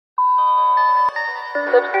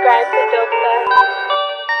Subscribe to Dope Fest.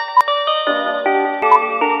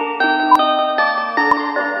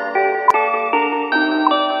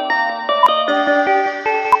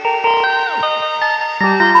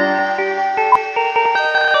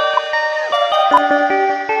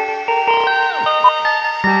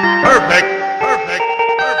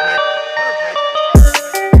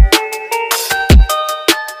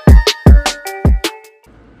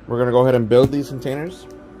 We're gonna go ahead and build these containers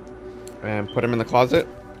and put them in the closet.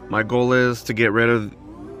 My goal is to get rid of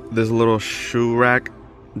this little shoe rack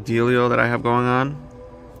dealio that I have going on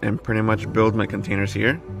and pretty much build my containers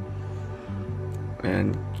here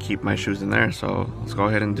and keep my shoes in there. So let's go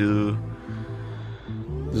ahead and do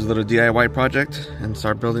this little DIY project and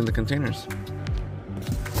start building the containers.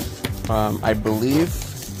 I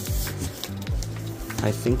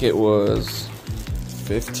think it was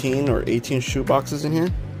 15 or 18 shoe boxes in here.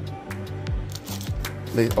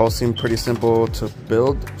 They all seem pretty simple to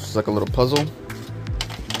build, just like a little puzzle.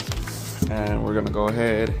 And we're gonna go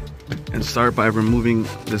ahead and start by removing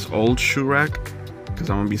this old shoe rack because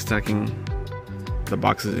I'm gonna be stacking the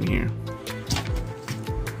boxes in here.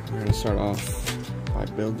 We're gonna start off by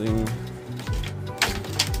building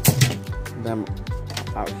them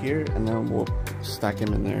out here and then we'll stack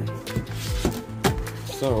them in there.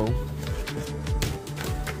 So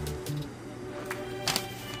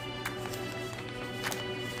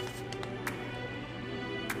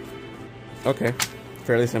okay,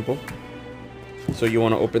 fairly simple. So you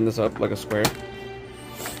want to open this up like a square.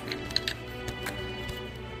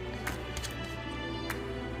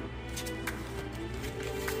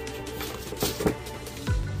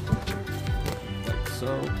 Like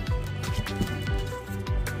so.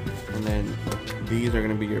 And then these are going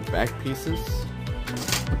to be your back pieces.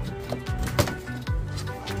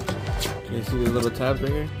 Can you see these little tabs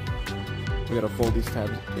right here? We got to fold these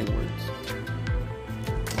tabs inwards.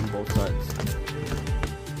 Both sides.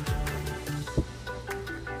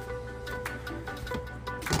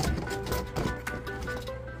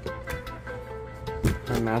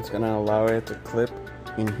 And that's gonna allow it to clip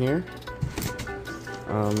in here.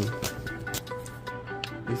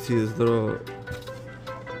 You see this little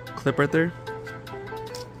clip right there?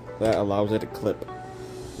 That allows it to clip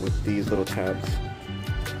with these little tabs.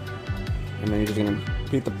 And then you're just gonna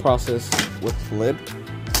repeat the process with the lid.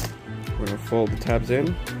 We're gonna fold the tabs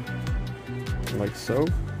in like so.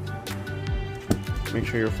 Make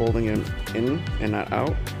sure you're folding them in and not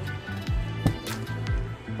out.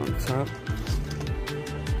 On top.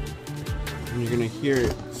 And you're gonna hear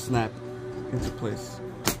it snap into place.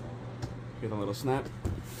 Hear the little snap.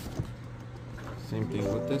 Same thing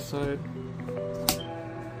with this side.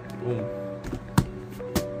 Boom.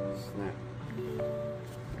 Snap.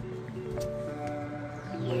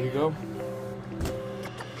 And there you go.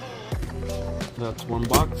 That's one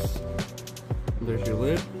box. There's your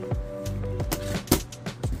lid.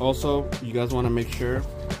 Also, you guys want to make sure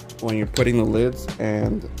when you're putting the lids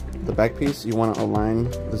and the back piece, you want to align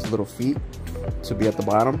this little feet to be at the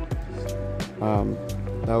bottom.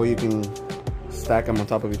 That way you can stack them on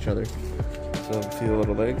top of each other. So see the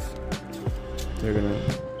little legs? They're gonna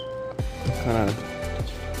kind of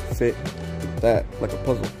fit that like a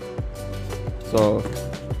puzzle. So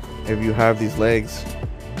if you have these legs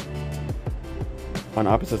on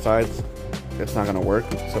opposite sides, it's not gonna work.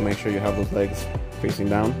 So make sure you have those legs facing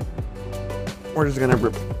down. We're just gonna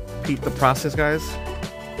repeat the process, guys,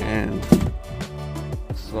 and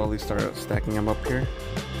slowly start stacking them up here.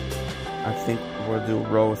 I think we'll do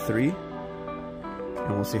row 3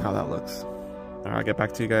 and we'll see how that looks. All right, I'll get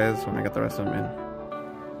back to you guys when I get the rest of them in.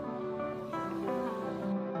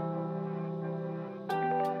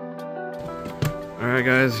 All right,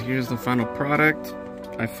 guys, here's the final product.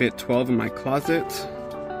 I fit 12 in my closet.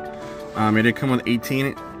 It did come with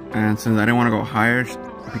 18, and since I didn't want to go higher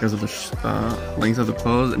because of the length of the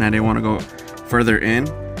clothes, and I didn't want to go further in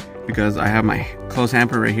because I have my clothes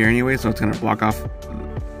hamper right here anyway, so it's gonna block off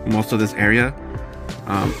most of this area.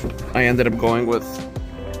 I ended up going with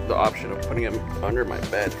the option of putting them under my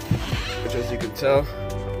bed, which, as you can tell,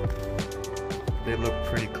 they look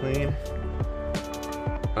pretty clean.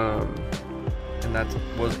 And that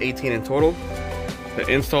was 18 in total. The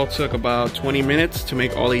install took about 20 minutes to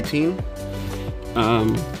make all 18.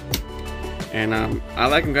 I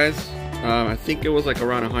like them, guys. I think it was like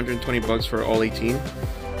around 120 bucks for all 18,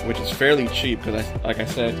 which is fairly cheap because, like I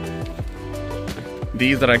said,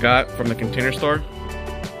 these that I got from the container store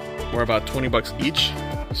were about 20 bucks each.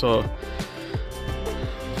 So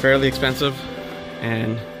fairly expensive,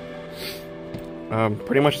 and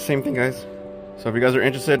pretty much the same thing, guys. So if you guys are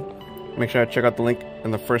interested, make sure to check out the link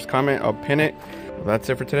in the first comment. I'll pin it. That's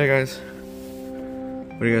it for today, guys.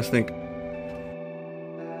 What do you guys think?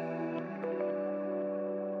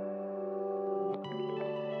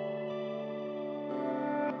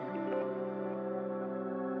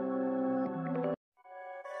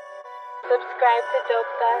 Subscribe to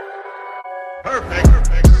Dope Dust. Perfect.